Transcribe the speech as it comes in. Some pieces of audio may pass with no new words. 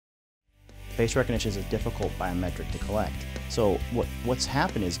Face recognition is a difficult biometric to collect. So what's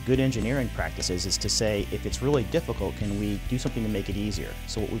happened is good engineering practices is to say, if it's really difficult, can we do something to make it easier?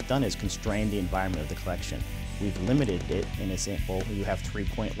 So what we've done is constrain the environment of the collection. We've limited it. In example, you have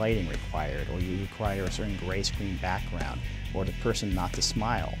 3-point lighting required, or you require a certain gray screen background, or the person not to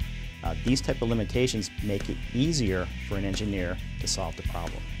smile. These type of limitations make it easier for an engineer to solve the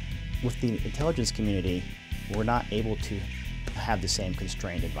problem. With the intelligence community, we're not able to have the same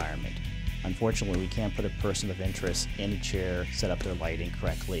constrained environment. Unfortunately, we can't put a person of interest in a chair, set up their lighting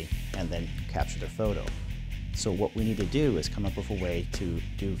correctly, and then capture their photo. So what we need to do is come up with a way to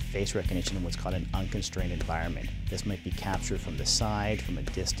do face recognition in what's called an unconstrained environment. This might be captured from the side, from a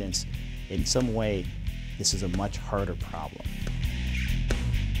distance. In some way, this is a much harder problem.